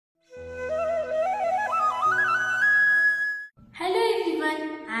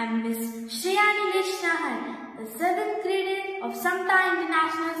the 7th grader of Samta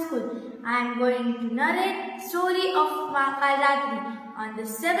International School. I am going to narrate the story of Maa Kalratri on the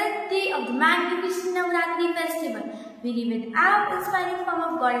 7th day of the magnificent Navratri festival. We live with awe-inspiring form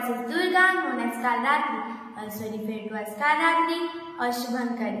of goddess Durga, known as Kalratri, also referred to as Kalratri or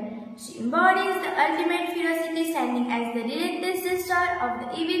Shubankari. She embodies the ultimate ferocity, standing as the relentless destroyer of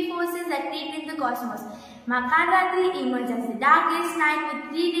the evil forces that threaten the cosmos. Maa Kalratri emerges as the darkest night with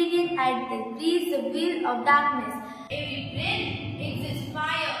 3 radiant eyes that breathes the will of darkness. Every breath exists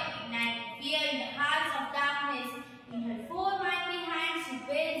fire, igniting fear in the hearts of darkness. In her 4 mighty hands she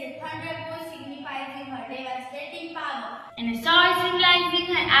bears a thunderbolt, signifying her devastating power, and a sword symbolizing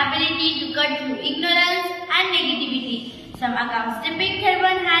her ability to cut through ignorance and negativity. Some accounts depict her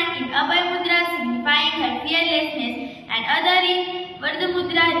one hand in Abhay Mudra, signifying her fearlessness, and other in Vardha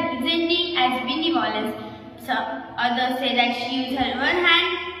Mudra, representing as benevolence. Some others say that she used her one hand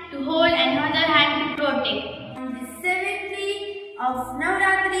to hold and other hand to protect. On the 7th day of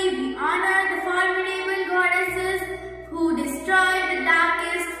Navratri, we honor the formidable